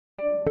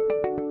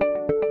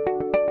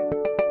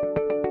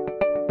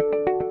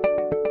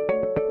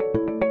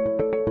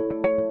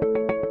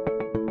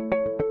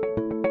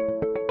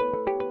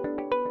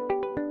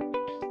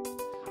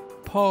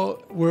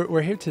Paul,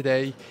 we're here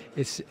today.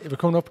 We're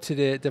coming up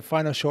to the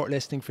final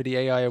shortlisting for the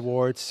AI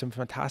Awards. Some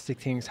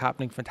fantastic things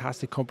happening,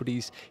 fantastic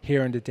companies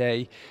here on the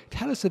day.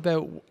 Tell us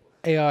about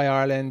AI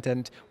Ireland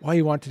and why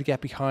you wanted to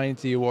get behind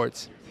the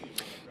awards.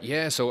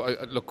 Yeah, so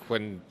look,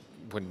 when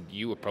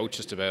you approached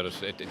us about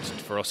it,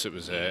 for us it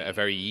was a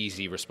very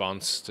easy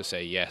response to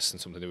say yes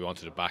and something that we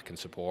wanted to back and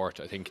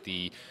support. I think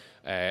the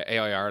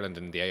AI Ireland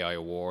and the AI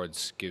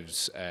Awards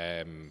gives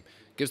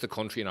the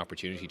country an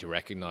opportunity to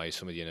recognise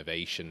some of the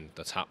innovation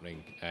that's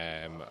happening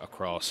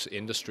across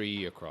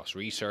industry, across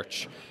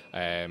research,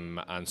 and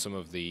some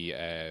of the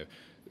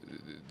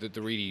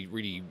really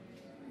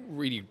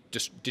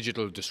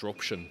digital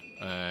disruption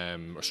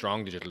or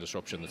strong digital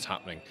disruption that's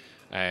happening.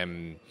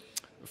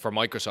 For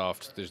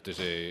Microsoft, there's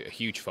a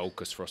huge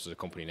focus for us as a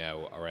company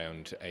now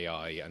around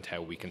AI and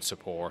how we can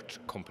support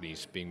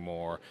companies being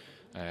more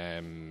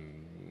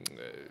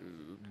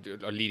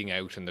leading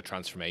out in the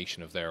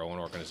transformation of their own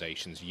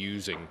organizations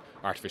using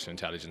artificial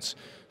intelligence.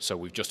 So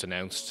we've just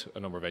announced a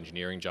number of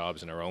engineering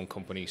jobs in our own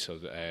company, so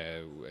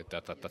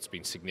that's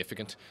been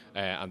significant,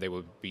 and they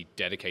will be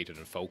dedicated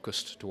and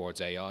focused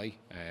towards AI,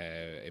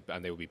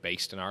 and they will be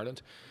based in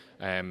Ireland.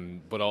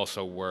 But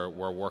also we're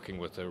working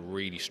with a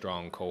really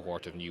strong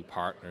cohort of new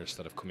partners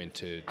that have come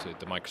into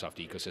the Microsoft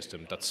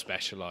ecosystem that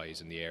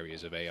specialise in the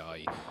areas of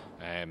AI.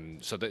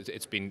 So that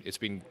it's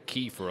been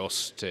key for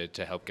us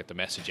to help get the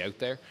message out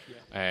there,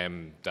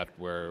 that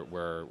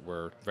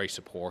we're very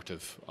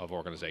supportive of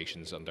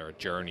organisations on their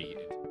journey.